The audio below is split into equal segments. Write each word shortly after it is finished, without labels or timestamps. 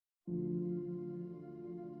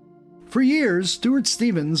For years, Stuart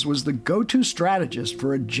Stevens was the go-to strategist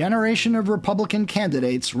for a generation of Republican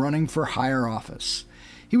candidates running for higher office.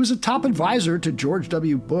 He was a top advisor to George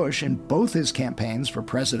W. Bush in both his campaigns for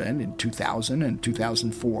president in 2000 and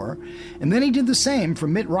 2004, and then he did the same for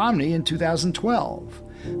Mitt Romney in 2012.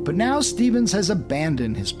 But now Stevens has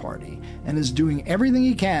abandoned his party and is doing everything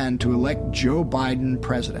he can to elect Joe Biden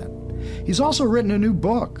president. He's also written a new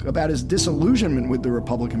book about his disillusionment with the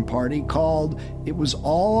Republican Party called It Was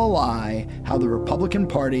All a Lie: How the Republican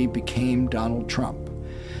Party Became Donald Trump.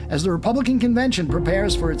 As the Republican convention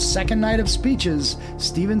prepares for its second night of speeches,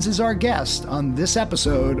 Stevens is our guest on this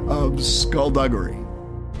episode of Skullduggery.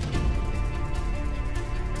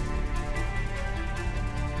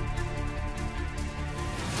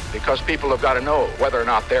 Because people have got to know whether or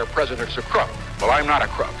not their president's a crook. Well, I'm not a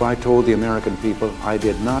crook. I told the American people I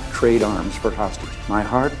did not trade arms for hostage. My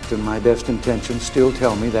heart and my best intentions still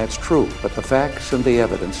tell me that's true, but the facts and the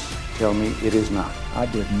evidence tell me it is not. I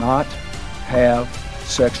did not have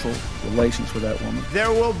sexual relations with that woman.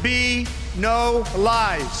 There will be no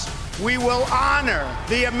lies. We will honor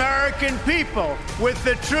the American people with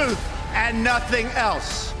the truth and nothing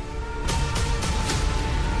else.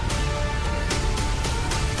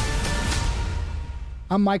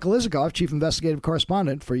 I'm Michael Isikoff, Chief Investigative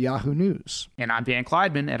Correspondent for Yahoo News. And I'm Dan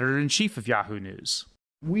Kleidman, Editor-in-Chief of Yahoo News.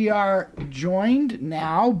 We are joined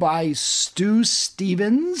now by Stu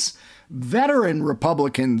Stevens, veteran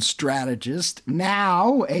Republican strategist,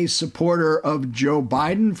 now a supporter of Joe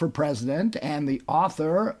Biden for president, and the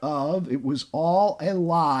author of It Was All a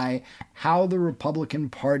Lie: How the Republican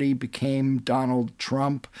Party Became Donald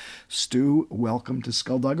Trump. Stu, welcome to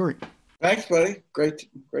Skullduggery. Thanks, buddy. Great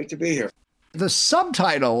to be here. The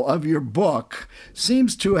subtitle of your book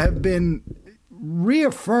seems to have been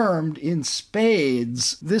reaffirmed in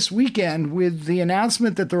spades this weekend with the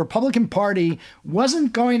announcement that the Republican Party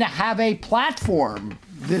wasn't going to have a platform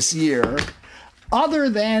this year other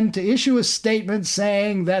than to issue a statement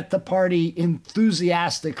saying that the party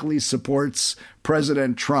enthusiastically supports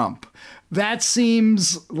President Trump. That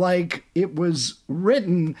seems like it was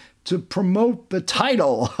written to promote the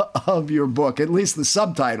title of your book, at least the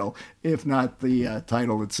subtitle, if not the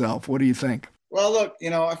title itself. What do you think? Well, look,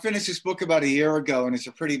 I finished this book about a year ago, and it's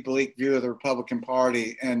a pretty bleak view of the Republican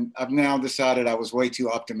Party, and I've now decided I was way too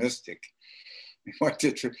optimistic.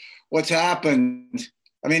 What's happened?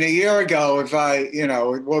 I mean, a year ago, if I,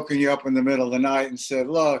 had woken you up in the middle of the night and said,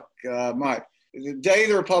 look, Mike, the day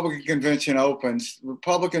the Republican convention opens,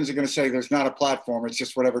 Republicans are going to say there's not a platform. It's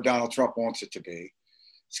just whatever Donald Trump wants it to be.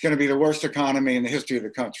 It's going to be the worst economy in the history of the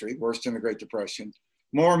country, worse than the Great Depression.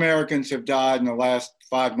 More Americans have died in the last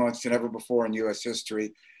 5 months than ever before in U.S.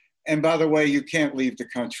 history. And by the way, you can't leave the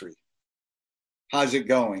country. How's it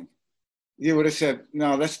going? You would have said,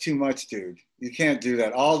 no, that's too much, dude. You can't do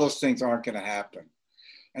that. All those things aren't going to happen.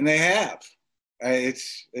 And they have.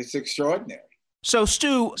 It's extraordinary. So,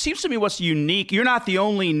 Stu, seems to me what's unique, you're not the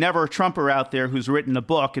only never Trumper out there who's written a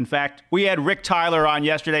book. In fact, we had Rick Tyler on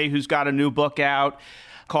yesterday who's got a new book out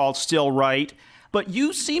called Still Right. But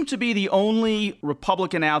you seem to be the only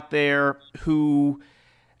Republican out there who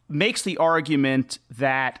makes the argument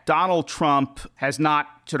that Donald Trump has not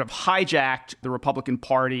sort of hijacked the Republican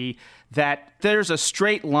Party, that there's a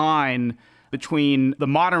straight line between the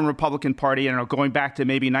modern Republican Party, going back to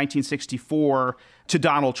maybe 1964, to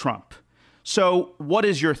Donald Trump. So what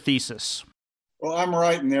is your thesis? Well, I'm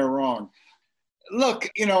right and they're wrong. Look,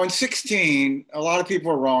 in 16, a lot of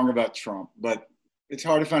people are wrong about Trump, but it's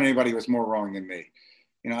hard to find anybody who was more wrong than me.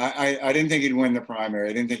 I didn't think he'd win the primary.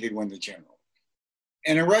 I didn't think he'd win the general.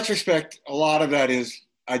 And in retrospect, a lot of that is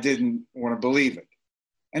I didn't want to believe it.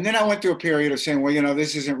 And then I went through a period of saying, well,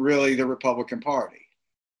 this isn't really the Republican Party.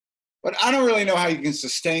 But I don't really know how you can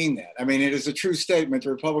sustain that. I mean, it is a true statement.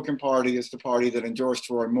 The Republican Party is the party that endorsed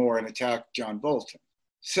Roy Moore and attacked John Bolton.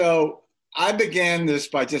 So I began this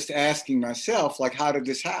by just asking myself, how did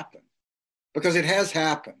this happen? Because it has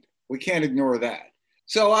happened. We can't ignore that.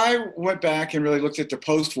 So I went back and really looked at the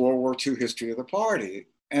post-World War II history of the party.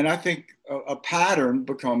 And I think a pattern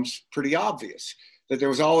becomes pretty obvious, that there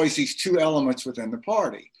was always these two elements within the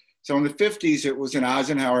party. So in the 50s, it was an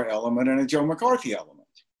Eisenhower element and a Joe McCarthy element.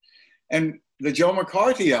 And the Joe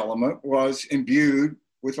McCarthy element was imbued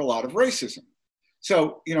with a lot of racism.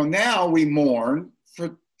 So, now we mourn,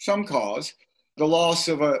 for some cause, the loss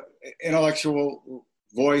of an intellectual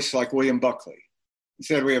voice like William Buckley.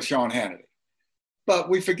 Instead, we have Sean Hannity. But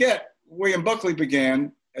we forget William Buckley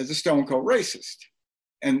began as a stone cold racist.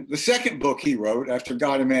 And the second book he wrote after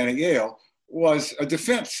God and Man at Yale was a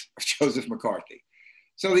defense of Joseph McCarthy.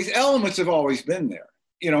 So these elements have always been there.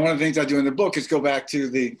 one of the things I do in the book is go back to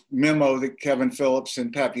the memo that Kevin Phillips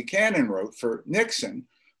and Pat Buchanan wrote for Nixon,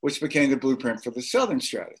 which became the blueprint for the Southern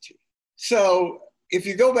strategy. So if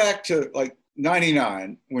you go back to like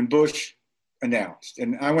 99, when Bush announced,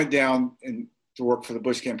 and I went down to work for the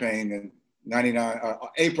Bush campaign in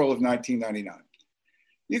April of 1999,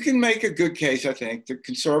 you can make a good case, I think, that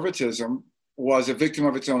conservatism was a victim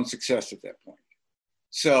of its own success at that point.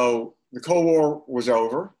 So the Cold War was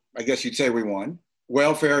over. I guess you'd say we won.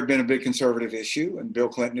 Welfare had been a big conservative issue, and Bill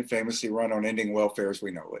Clinton had famously run on ending welfare as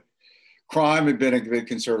we know it. Crime had been a big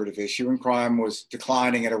conservative issue, and crime was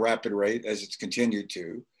declining at a rapid rate as it's continued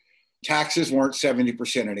to. Taxes weren't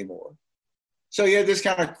 70% anymore. So you had this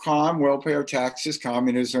kind of crime, welfare, taxes,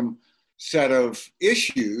 communism set of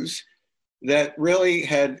issues that really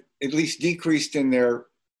had at least decreased in their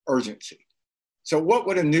urgency. So what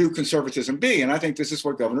would a new conservatism be? And I think this is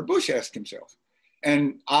what Governor Bush asked himself.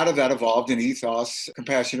 And out of that evolved an ethos,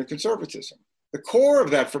 compassionate conservatism. The core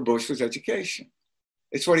of that for Bush was education.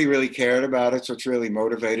 It's what he really cared about. It's what's really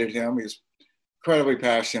motivated him. He was incredibly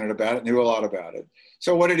passionate about it, knew a lot about it.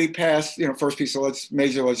 So what did he pass? First piece of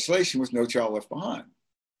major legislation was No Child Left Behind.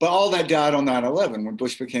 But all that died on 9/11 when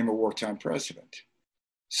Bush became a wartime president.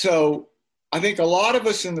 So I think a lot of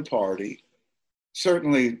us in the party,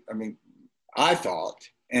 certainly, I thought,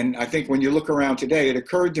 and I think when you look around today, it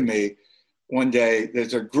occurred to me one day,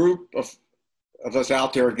 there's a group of us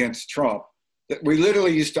out there against Trump that we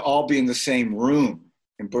literally used to all be in the same room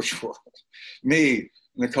in Bush world. Me,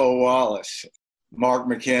 Nicole Wallace, Mark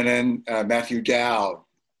McKinnon, Matthew Dowd,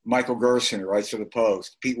 Michael Gerson, who writes for the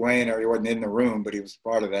Post, Pete Wayner, he wasn't in the room, but he was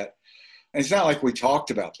part of that. And it's not like we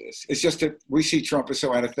talked about this. It's just that we see Trump as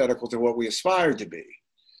so antithetical to what we aspired to be.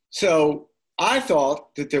 So I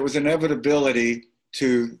thought that there was inevitability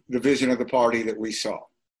to the vision of the party that we saw.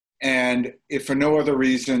 And if for no other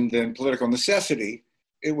reason than political necessity,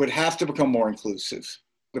 it would have to become more inclusive.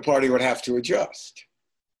 The party would have to adjust.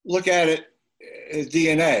 Look at it as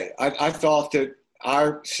DNA. I thought that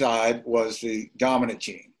our side was the dominant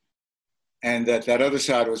gene and that other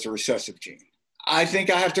side was the recessive gene. I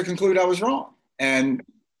think I have to conclude I was wrong. And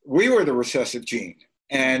we were the recessive gene.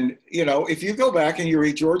 And, if you go back and you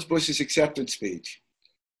read George Bush's acceptance speech,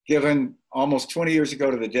 given almost 20 years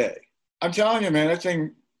ago to the day, I'm telling you, man, that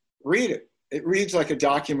thing, read it. It reads like a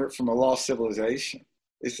document from a lost civilization.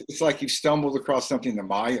 It's like you've stumbled across something the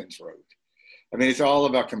Mayans wrote. It's all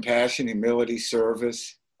about compassion, humility,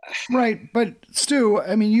 service. Right. But Stu,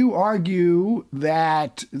 you argue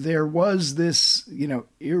that there was this,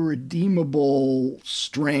 irredeemable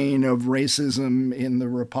strain of racism in the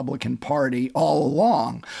Republican Party all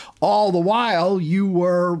along. All the while you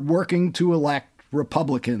were working to elect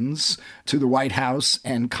Republicans to the White House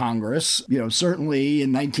and Congress. Certainly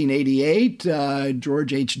in 1988,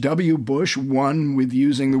 George H.W. Bush won with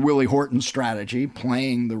using the Willie Horton strategy,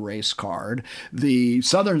 playing the race card. The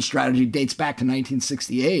Southern strategy dates back to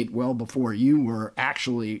 1968, well before you were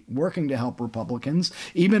actually working to help Republicans.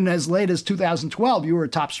 Even as late as 2012, you were a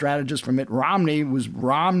top strategist for Mitt Romney. It was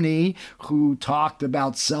Romney who talked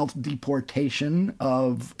about self-deportation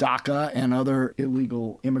of DACA and other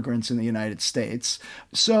illegal immigrants in the United States.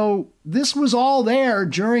 So this was all there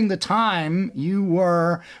during the time you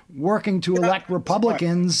were working to elect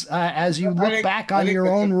Republicans. As you look back on your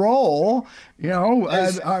own role, when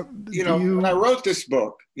I wrote this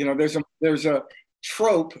book, there's a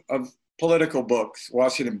trope of political books,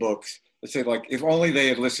 Washington books, that say, like, if only they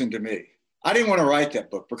had listened to me. I didn't want to write that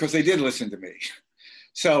book because they did listen to me.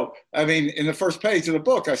 So, in the first page of the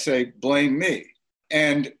book, I say, blame me.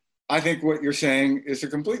 And I think what you're saying is a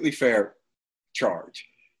completely fair charge.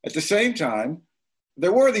 At the same time,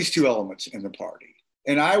 there were these two elements in the party.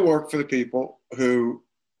 And I worked for the people who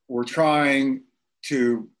were trying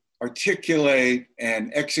to articulate and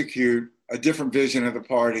execute a different vision of the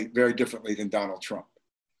party very differently than Donald Trump.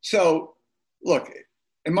 So, look,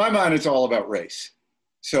 in my mind, it's all about race.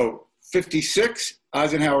 So 56,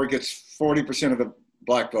 Eisenhower gets 40% of the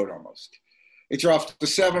black vote almost. It dropped to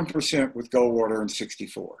 7% with Goldwater in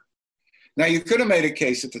 64. Now, you could have made a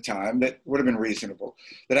case at the time that would have been reasonable,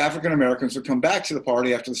 that African Americans would come back to the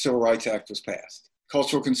party after the Civil Rights Act was passed.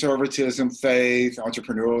 Cultural conservatism, faith,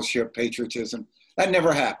 entrepreneurship, patriotism, that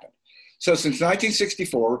never happened. So since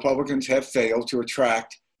 1964, Republicans have failed to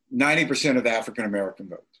attract 90% of the African American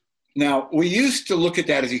vote. Now, we used to look at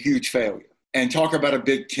that as a huge failure and talk about a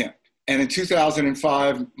big tent. And in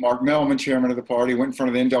 2005, Mark Mellman, chairman of the party, went in front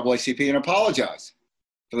of the NAACP and apologized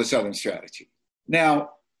for the Southern strategy.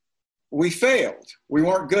 Now, we failed. We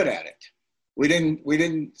weren't good at it. We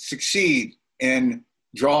didn't succeed in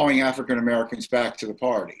drawing African Americans back to the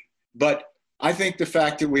party. But I think the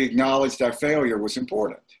fact that we acknowledged our failure was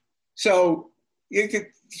important. So you could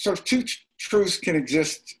sort of two truths can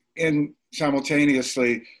exist in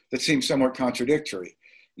simultaneously that seem somewhat contradictory.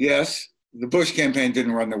 Yes, the Bush campaign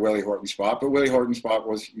didn't run the Willie Horton spot, but Willie Horton spot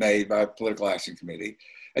was made by a political action committee.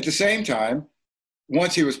 At the same time,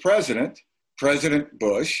 once he was president, President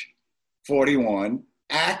Bush, 41,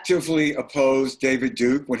 actively opposed David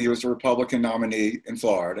Duke when he was a Republican nominee in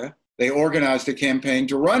Florida. They organized a campaign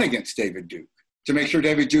to run against David Duke to make sure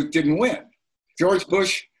David Duke didn't win. George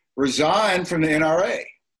Bush resigned from the NRA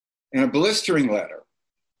in a blistering letter,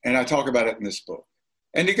 and I talk about it in this book.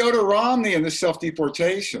 And to go to Romney and the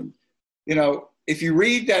self-deportation, you know, if you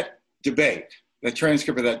read that debate, the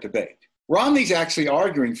transcript of that debate, Romney's actually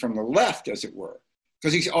arguing from the left, as it were,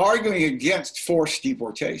 because he's arguing against forced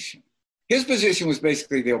deportation. His position was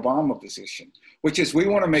basically the Obama position, which is we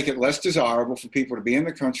want to make it less desirable for people to be in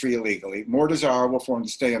the country illegally, more desirable for them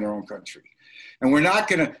to stay in their own country. And we're not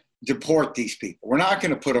going to deport these people. We're not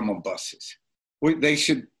going to put them on buses. They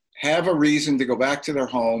should have a reason to go back to their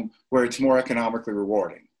home where it's more economically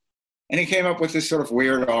rewarding. And he came up with this sort of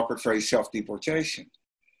weird, awkward phrase, self-deportation.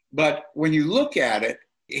 But when you look at it,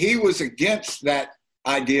 he was against that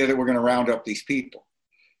idea that we're going to round up these people.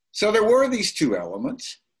 So there were these two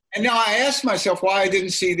elements. And now I asked myself why I didn't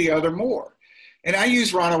see the other more. And I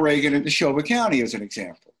use Ronald Reagan in Neshoba County as an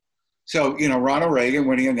example. So, you know, Ronald Reagan,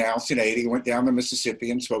 when he announced in 80, went down to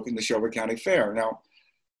Mississippi and spoke in the Neshoba County Fair. Now,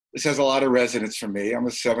 this has a lot of resonance for me. I'm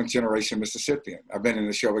a seventh generation Mississippian. I've been in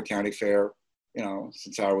the Neshoba County Fair, you know,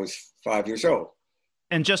 since I was 5 years old.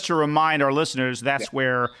 And just to remind our listeners, that's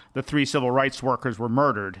where the 3 civil rights workers were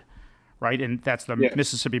murdered, right? And that's the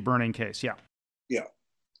Mississippi burning case. Yeah. Yeah.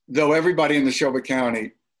 Though everybody in Neshoba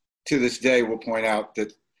County to this day will point out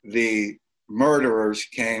that the murderers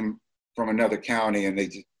came from another county and they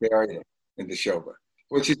just buried it in Neshoba,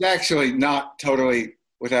 which is actually not totally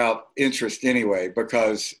without interest anyway,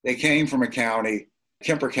 because they came from a county,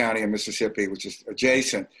 Kemper County in Mississippi, which is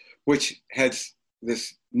adjacent, which has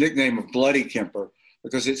this nickname of Bloody Kemper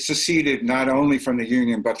because it seceded not only from the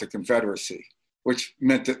Union but the Confederacy, which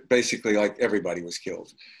meant that basically like everybody was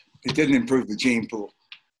killed. It didn't improve the gene pool.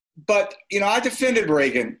 But, you know, I defended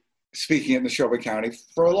Reagan speaking in Neshoba County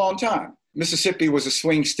for a long time. Mississippi was a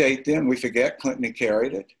swing state then. We forget Clinton had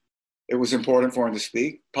carried it. It was important for him to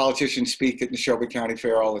speak. Politicians speak at Neshoba County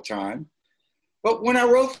Fair all the time. But when I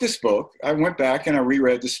wrote this book, I went back and I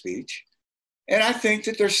reread the speech. And I think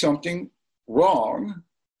that there's something wrong,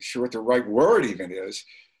 sure what the right word even is,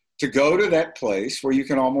 to go to that place where you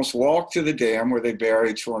can almost walk to the dam where they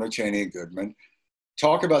buried Schwerner, Cheney, and Goodman,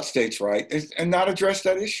 talk about states' rights, and not address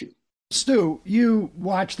that issue. Stu, you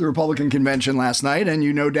watched the Republican convention last night, and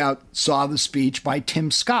you no doubt saw the speech by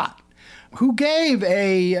Tim Scott, who gave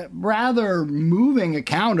a rather moving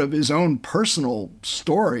account of his own personal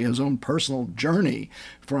story, his own personal journey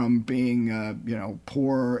from being,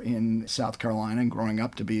 poor in South Carolina and growing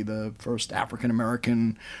up to be the first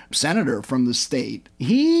African-American senator from the state.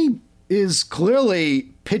 He is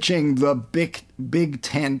clearly pitching the big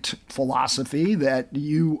tent philosophy that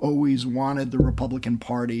you always wanted the Republican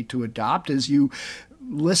Party to adopt. As you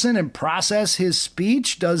listen and process his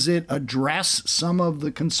speech, does it address some of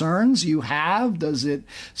the concerns you have? Does it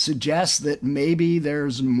suggest that maybe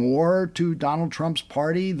there's more to Donald Trump's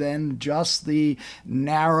party than just the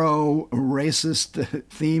narrow racist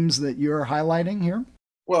themes that you're highlighting here?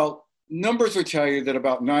 Well, numbers would tell you that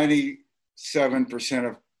about 97%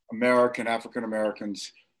 of African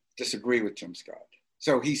Americans disagree with Tim Scott.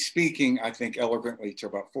 So he's speaking, I think, eloquently to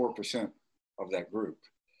about 4% of that group.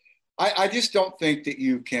 I just don't think that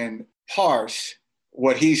you can parse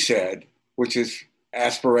what he said, which is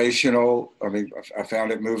aspirational. I mean, I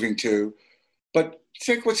found it moving too. But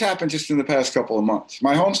think what's happened just in the past couple of months.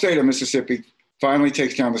 My home state of Mississippi finally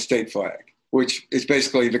takes down the state flag, which is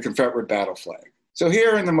basically the Confederate battle flag. So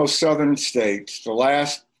here in the most southern states, the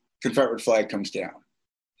last Confederate flag comes down.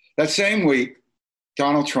 That same week,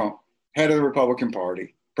 Donald Trump, head of the Republican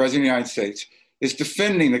Party, President of the United States, is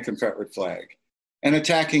defending the Confederate flag and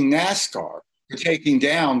attacking NASCAR for taking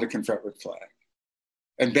down the Confederate flag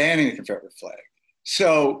and banning the Confederate flag.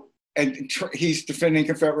 So, and he's defending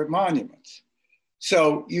Confederate monuments.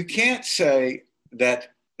 So you can't say that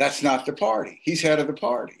that's not the party. He's head of the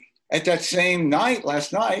party. At that same night,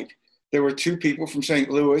 last night, there were 2 people from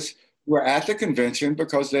St. Louis who were at the convention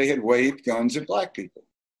because they had waved guns at Black people.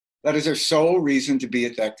 That is their sole reason to be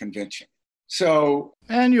at that convention. So,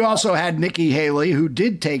 and you also had Nikki Haley, who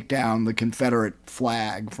did take down the Confederate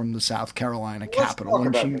flag from the South Carolina Capitol.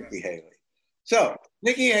 Let's talk about Nikki Haley. So,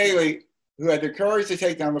 Nikki Haley, who had the courage to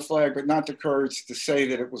take down the flag, but not the courage to say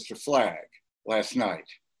that it was the flag last night.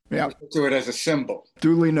 Yeah. To it as a symbol.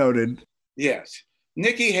 Duly noted. Yes.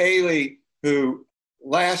 Nikki Haley, who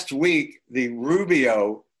last week the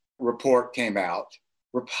Rubio report came out,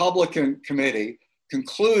 Republican committee,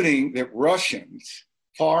 concluding that Russians,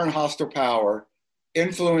 foreign hostile power,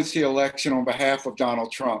 influenced the election on behalf of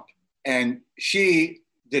Donald Trump. And she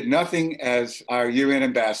did nothing as our UN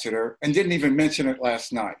ambassador and didn't even mention it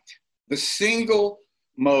last night. The single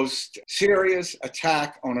most serious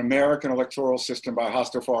attack on American electoral system by a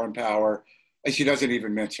hostile foreign power, and she doesn't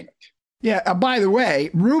even mention it. Yeah, by the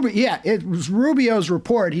way, it was Rubio's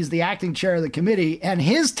report. He's the acting chair of the committee, and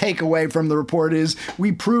his takeaway from the report is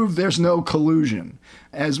we proved there's no collusion.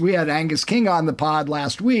 As we had Angus King on the pod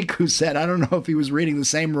last week, who said, I don't know if he was reading the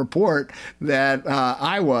same report that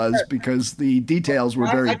I was, because the details were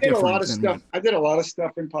very different. I did a lot of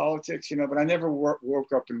stuff in politics, but I never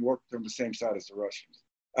woke up and worked on the same side as the Russians.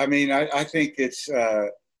 I mean, I think it's...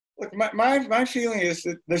 Look, my feeling is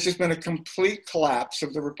that there's just been a complete collapse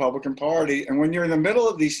of the Republican Party. And when you're in the middle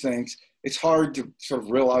of these things, it's hard to sort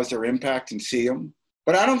of realize their impact and see them.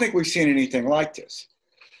 But I don't think we've seen anything like this.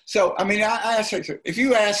 So, I mean, if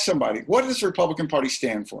you ask somebody, what does the Republican Party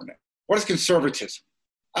stand for now? What is conservatism?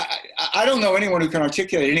 I don't know anyone who can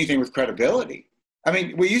articulate anything with credibility. I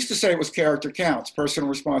mean, we used to say it was character counts, personal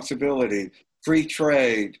responsibility, free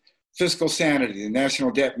trade, fiscal sanity, the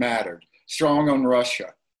national debt mattered, strong on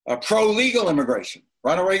Russia. Pro-legal immigration.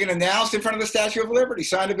 Ronald Reagan announced in front of the Statue of Liberty,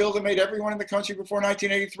 signed a bill that made everyone in the country before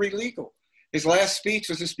 1983 legal. His last speech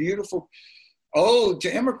was this beautiful ode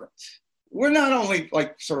to immigrants. We're not only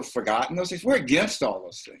sort of forgotten those things, we're against all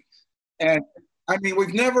those things. And I mean,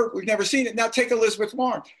 we've never seen it. Now take Elizabeth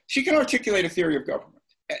Warren. She can articulate a theory of government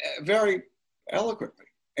very eloquently,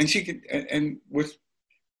 and she can, and with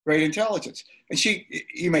great intelligence. And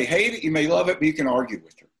you may hate it, you may love it, but you can argue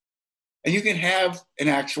with her. And you can have an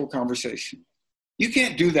actual conversation. You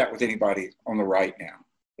can't do that with anybody on the right now.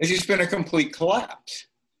 It's just been a complete collapse.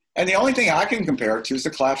 And the only thing I can compare it to is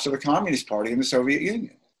the collapse of the Communist Party in the Soviet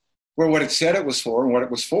Union, where what it said it was for and what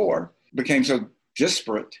it was for became so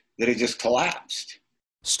disparate that it just collapsed.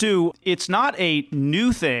 Stu, it's not a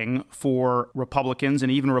new thing for Republicans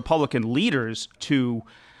and even Republican leaders to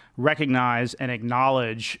recognize and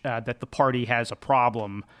acknowledge that the party has a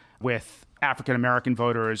problem with African-American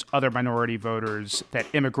voters, other minority voters, that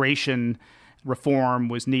immigration reform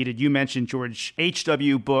was needed. You mentioned George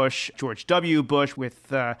H.W. Bush, George W. Bush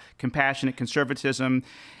with compassionate conservatism.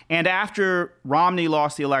 And after Romney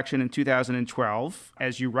lost the election in 2012,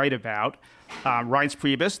 as you write about, Reince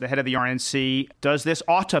Priebus, the head of the RNC, does this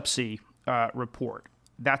autopsy report.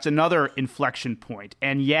 That's another inflection point.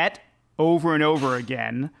 And yet, over and over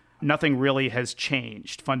again, nothing really has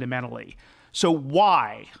changed fundamentally. So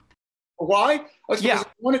why? Why? Because I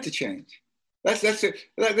want it to change. That's it.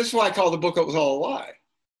 This is why I call the book It Was All a Lie.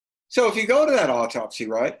 So if you go to that autopsy,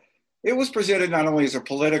 right, it was presented not only as a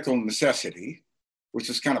political necessity, which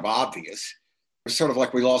was kind of obvious. It was sort of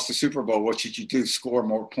like we lost the Super Bowl. What should you do? Score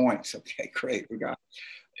more points. Okay, great. We got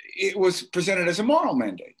it. It was presented as a moral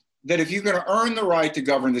mandate that if you're going to earn the right to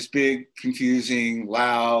govern this big, confusing,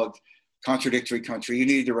 loud, contradictory country, you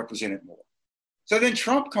need to represent it more. So then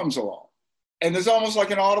Trump comes along. And there's almost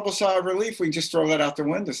like an audible sigh of relief. We can just throw that out the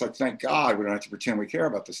window. It's like, thank God we don't have to pretend we care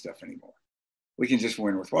about this stuff anymore. We can just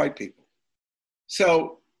win with white people.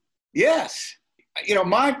 So, yes,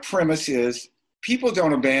 my premise is people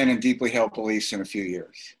don't abandon deeply held beliefs in a few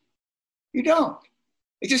years. You don't.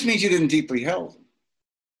 It just means you didn't deeply held them.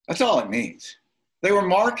 That's all it means. They were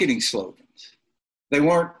marketing slogans. They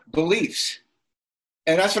weren't beliefs.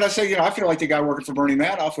 And that's what I say, I feel like the guy working for Bernie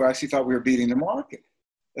Madoff who actually thought we were beating the market.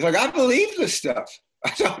 It's like, I believe this stuff.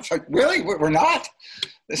 It's like, really? We're not?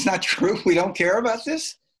 That's not true. We don't care about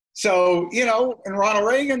this? So, in Ronald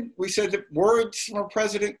Reagan, we said that words from a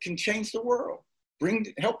president can change the world,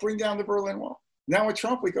 help bring down the Berlin Wall. Now with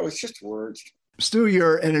Trump, we go, it's just words. Stu,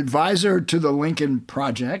 you're an advisor to the Lincoln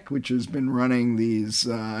Project, which has been running these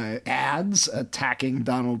ads attacking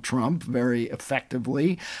Donald Trump very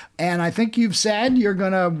effectively. And I think you've said you're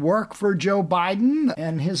going to work for Joe Biden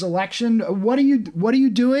and his election. What are you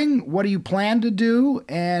doing? What do you plan to do?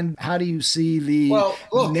 And how do you see the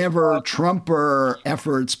never-Trumper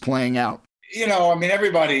efforts playing out?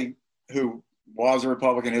 Everybody who was a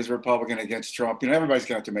Republican is a Republican against Trump. Everybody's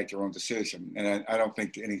going to have to make their own decision. And I don't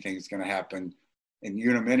think anything is going to happen in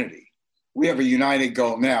unanimity. We have a united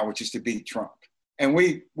goal now, which is to beat Trump. And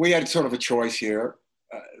we had sort of a choice here.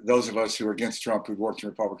 Those of us who are against Trump, who worked in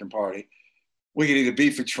the Republican Party, we could either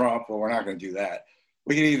be for Trump, or we're not going to do that.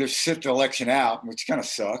 We could either sit the election out, which kind of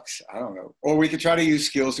sucks, I don't know, or we could try to use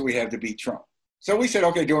skills that we have to beat Trump. So we said,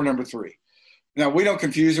 okay, door number 3. Now, we don't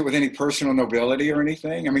confuse it with any personal nobility or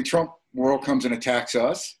anything. I mean, Trump world comes and attacks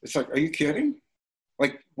us. It's like, are you kidding?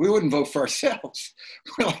 Like, we wouldn't vote for ourselves.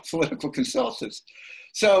 We're like political consultants.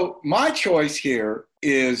 So my choice here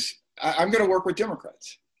is I'm going to work with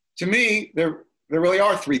Democrats. To me, there really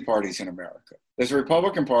are three parties in America. There's the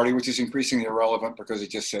Republican Party, which is increasingly irrelevant because it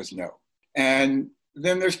just says no. And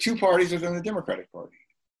then there's two parties within the Democratic Party,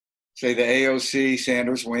 say the AOC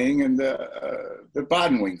Sanders wing and the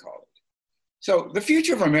Biden wing, call it. So the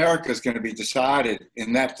future of America is going to be decided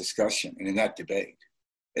in that discussion and in that debate.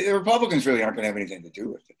 The Republicans really aren't going to have anything to do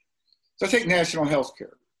with it. So take national health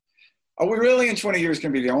care. Are we really in 20 years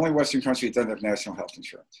going to be the only Western country that doesn't have national health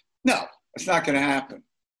insurance? No, it's not going to happen.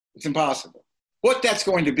 It's impossible. What that's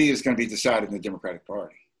going to be is going to be decided in the Democratic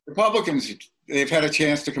Party. Republicans, they've had a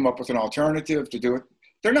chance to come up with an alternative to do it.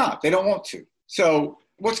 They're not. They don't want to. So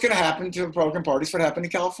what's going to happen to the Republican Party is what happened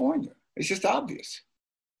in California. It's just obvious.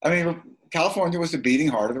 I mean, California was the beating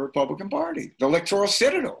heart of the Republican Party, the electoral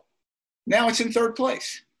citadel. Now it's in third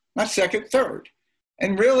place, not second, third.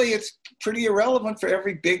 And really, it's pretty irrelevant for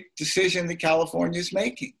every big decision that California is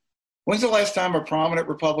making. When's the last time a prominent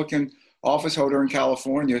Republican office holder in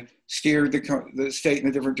California steered the state in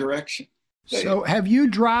a different direction? So have you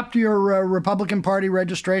dropped your Republican Party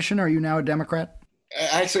registration? Are you now a Democrat?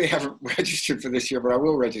 I actually haven't registered for this year, but I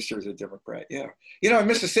will register as a Democrat, yeah. You know, in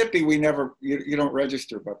Mississippi, you don't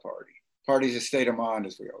register by party. Party's a state of mind,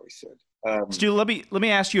 as we always said. Stu, let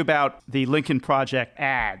me ask you about the Lincoln Project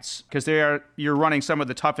ads, because you're running some of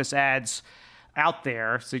the toughest ads out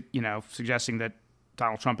there, suggesting that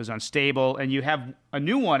Donald Trump is unstable, and you have a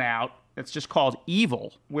new one out that's just called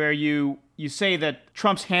Evil, where you say that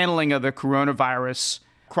Trump's handling of the coronavirus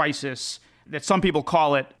crisis, that some people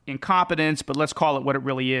call it incompetence, but let's call it what it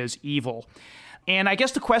really is, evil. And I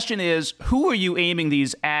guess the question is, who are you aiming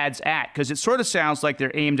these ads at? Because it sort of sounds like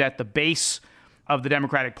they're aimed at the base of the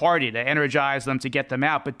Democratic Party to energize them, to get them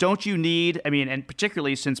out. But don't you need, and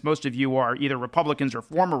particularly since most of you are either Republicans or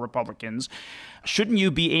former Republicans, shouldn't you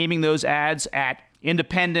be aiming those ads at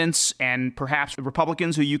independents and perhaps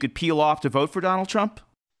Republicans who you could peel off to vote for Donald Trump?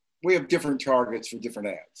 We have different targets for different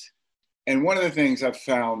ads. And one of the things I've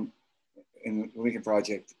found in the Lincoln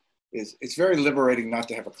Project is it's very liberating not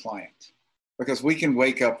to have a client, because we can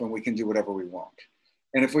wake up and we can do whatever we want.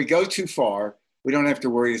 And if we go too far, we don't have to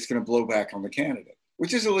worry it's going to blow back on the candidate,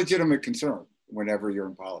 which is a legitimate concern whenever you're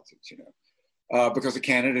in politics, because the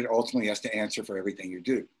candidate ultimately has to answer for everything you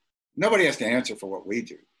do. Nobody has to answer for what we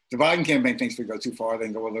do. The Biden campaign thinks we go too far,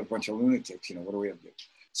 then go with a bunch of lunatics. What do we have to do?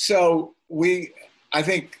 So we, I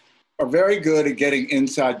think, are very good at getting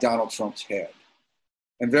inside Donald Trump's head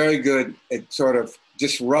and very good at sort of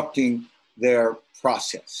disrupting their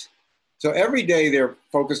process. So every day they're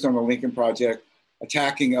focused on the Lincoln Project,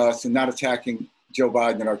 attacking us and not attacking Joe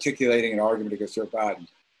Biden and articulating an argument against Joe Biden.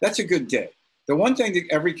 That's a good day. The one thing that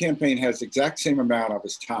every campaign has the exact same amount of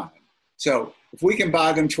is time. So if we can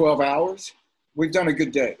buy them 12 hours, we've done a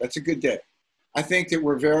good day. That's a good day. I think that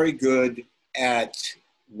we're very good at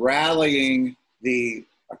rallying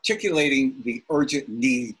articulating the urgent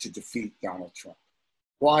need to defeat Donald Trump.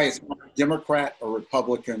 Why it's not Democrat or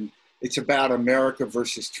Republican. It's about America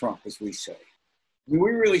versus Trump, as we say. We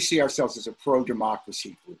really see ourselves as a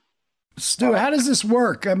pro-democracy group. Stu, how does this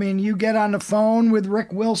work? You get on the phone with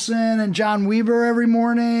Rick Wilson and John Weaver every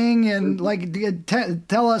morning, and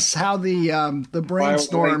tell us how the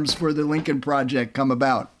brainstorms for the Lincoln Project come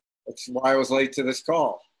about. That's why I was late to this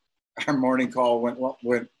call. Our morning call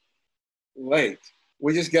went late.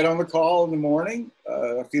 We just get on the call in the morning,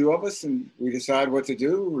 a few of us, and we decide what to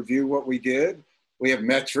do, review what we did. We have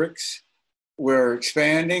metrics. We're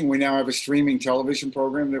expanding. We now have a streaming television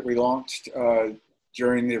program that we launched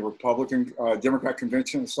during the Democrat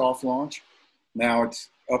convention, soft launch. Now it's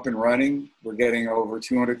up and running. We're getting over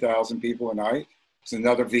 200,000 people a night. It's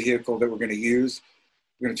another vehicle that we're going to use.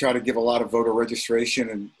 We're going to try to give a lot of voter registration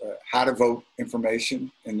and how to vote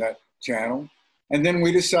information in that channel. And then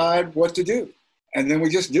we decide what to do. And then we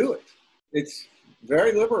just do it. It's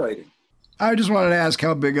very liberating. I just wanted to ask,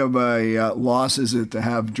 how big of a loss is it to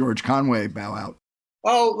have George Conway bow out?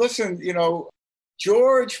 Oh, listen,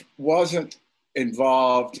 George wasn't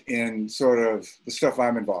involved in sort of the stuff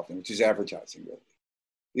I'm involved in, which is advertising,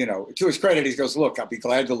 really. To his credit, he goes, look, I'll be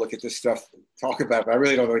glad to look at this stuff, talk about it, but I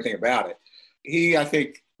really don't know anything about it. He, I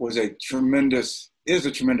think, is a tremendous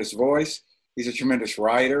voice. He's a tremendous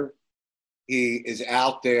writer. He is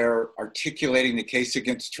out there articulating the case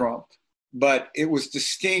against Trump. But it was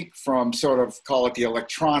distinct from sort of, call it the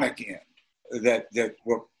electronic end, that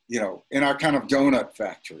in our kind of donut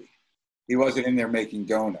factory. He wasn't in there making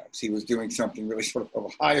donuts. He was doing something really sort of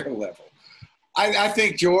a higher level. I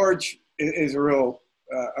think George is a real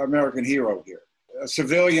American hero here. A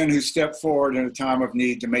civilian who stepped forward in a time of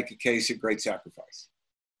need to make a case at great sacrifice.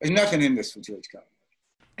 There's nothing in this for George Conway.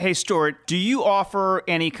 Hey, Stuart, do you offer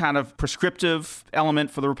any kind of prescriptive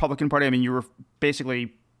element for the Republican Party? I mean, you were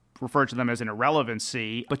basically referred to them as an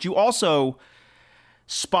irrelevancy, but you also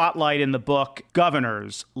spotlight in the book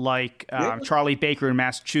governors like Charlie Baker in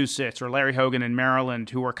Massachusetts or Larry Hogan in Maryland,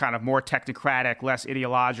 who are kind of more technocratic, less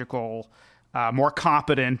ideological, more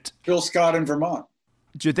competent. Phil Scott in Vermont.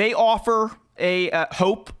 Do they offer a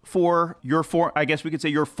hope for your, I guess we could say,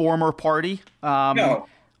 your former party? No,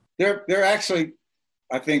 they're actually,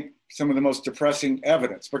 I think, some of the most depressing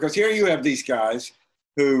evidence, because here you have these guys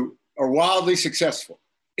who are wildly successful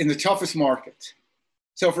in the toughest markets.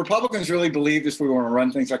 So if Republicans really believe this, we want to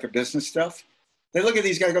run things like a business stuff, they look at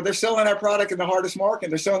these guys and go, they're selling our product in the hardest market.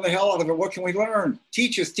 They're selling the hell out of it. What can we learn?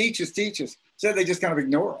 Teach us, teach us, teach us. So they just kind of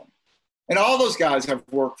ignore them. And all those guys have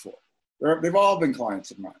worked for. They've all been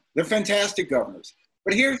clients of mine. They're fantastic governors.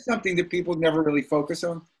 But here's something that people never really focus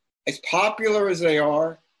on. As popular as they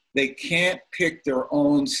are, they can't pick their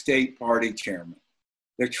own state party chairman.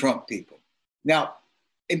 They're Trump people. Now,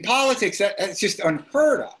 in politics, that's just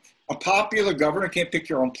unheard of. A popular governor can't pick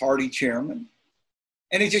your own party chairman.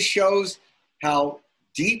 And it just shows how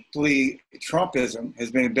deeply Trumpism has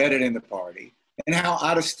been embedded in the party and how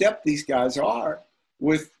out of step these guys are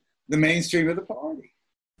with the mainstream of the party.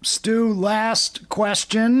 Stu, last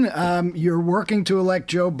question. You're working to elect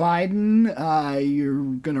Joe Biden. You're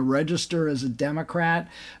going to register as a Democrat.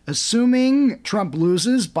 Assuming Trump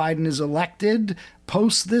loses, Biden is elected.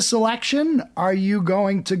 Post this election, are you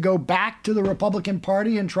going to go back to the Republican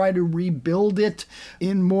Party and try to rebuild it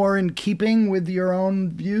in keeping with your own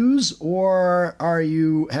views, or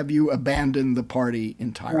have you abandoned the party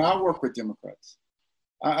entirely? No, I work with Democrats.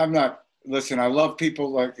 I'm not. Listen, I love people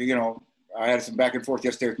like, I had some back and forth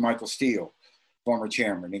yesterday with Michael Steele, former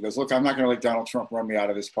chairman. He goes, look, I'm not going to let Donald Trump run me out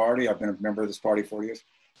of this party. I've been a member of this party 40 years.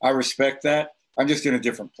 I respect that. I'm just in a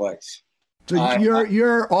different place. So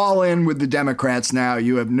you're all in with the Democrats now.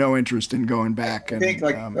 You have no interest in going back. I think,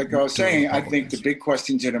 like I was saying, I think the big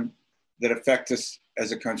questions that affect us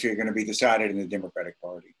as a country are going to be decided in the Democratic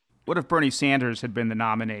Party. What if Bernie Sanders had been the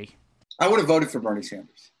nominee? I would have voted for Bernie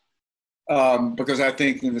Sanders because I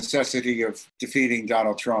think the necessity of defeating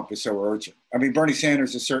Donald Trump is so urgent. I mean, Bernie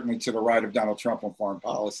Sanders is certainly to the right of Donald Trump on foreign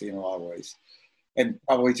policy in a lot of ways, and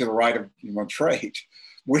probably to the right of trade,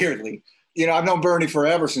 weirdly. I've known Bernie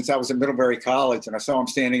forever, since I was at Middlebury College, and I saw him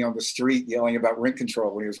standing on the street yelling about rent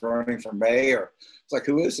control when he was running for mayor. It's like,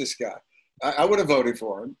 who is this guy? I would have voted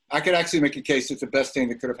for him. I could actually make a case that the best thing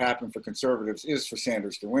that could have happened for conservatives is for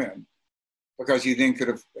Sanders to win, because you then could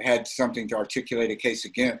have had something to articulate a case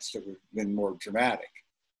against that would have been more dramatic.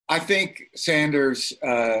 I think Sanders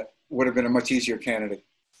would have been a much easier candidate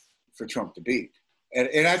for Trump to beat.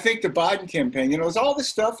 And I think the Biden campaign, there's all this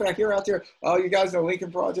stuff that I hear out there. Oh, you guys know Lincoln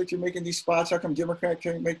Project, you're making these spots. How come Democrat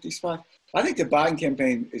can't make these spots? I think the Biden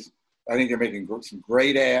campaign I think they're making some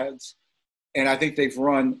great ads. And I think they've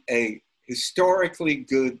run a historically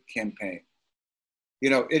good campaign.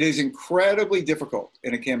 It is incredibly difficult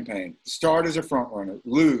in a campaign to start as a front runner,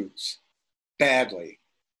 lose badly,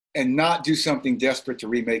 and not do something desperate to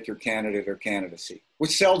remake your candidate or candidacy,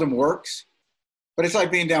 which seldom works. But it's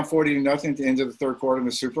like being down 40-0 at the end of the third quarter in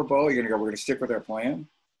the Super Bowl. You're going to go, we're going to stick with our plan?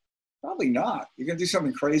 Probably not. You're going to do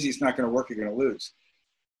something crazy. It's not going to work. You're going to lose.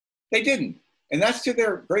 They didn't. And that's to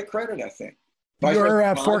their great credit, I think.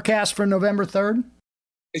 Your forecast for November 3rd?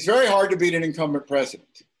 It's very hard to beat an incumbent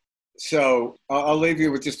president. So I'll leave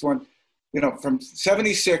you with just one. From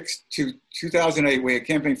 76 to 2008, we had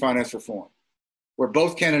campaign finance reform, where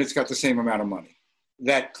both candidates got the same amount of money.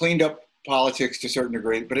 That cleaned up politics to a certain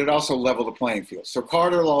degree, but it also leveled the playing field. So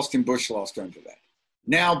Carter lost and Bush lost under that.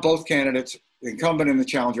 Now both candidates, the incumbent and the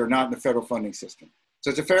challenger, are not in the federal funding system.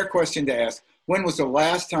 So it's a fair question to ask, when was the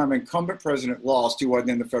last time an incumbent president lost who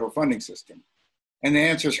wasn't in the federal funding system? And the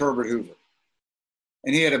answer is Herbert Hoover.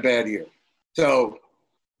 And he had a bad year. So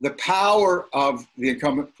the power of the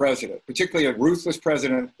incumbent president, particularly a ruthless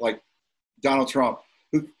president like Donald Trump,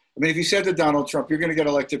 if you said to Donald Trump, you're going to get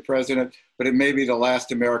elected president, but it may be the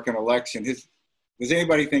last American election, does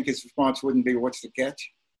anybody think his response wouldn't be, what's the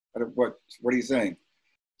catch? What are you saying?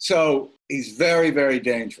 So he's very, very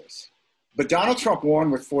dangerous. But Donald Trump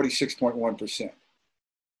won with 46.1%.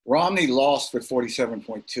 Romney lost with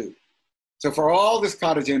 47.2%. So for all this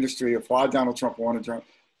cottage industry of why Donald Trump won,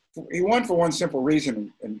 he won for one simple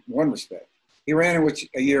reason in one respect. He ran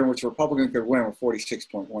a year in which a Republican could win with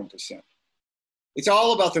 46.1%. It's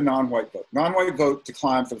all about the non-white vote. Non-white vote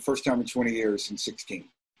declined for the first time in 20 years in 2016.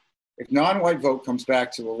 If non-white vote comes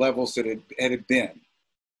back to the levels that it had been,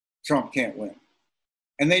 Trump can't win.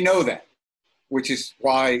 And they know that, which is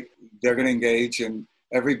why they're going to engage in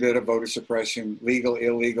every bit of voter suppression, legal,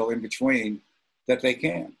 illegal, in between, that they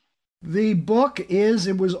can. The book is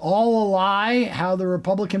It Was All a Lie, How the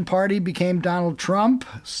Republican Party Became Donald Trump.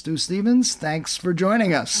 Stu Stevens, thanks for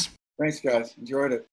joining us. Thanks, guys. Enjoyed it.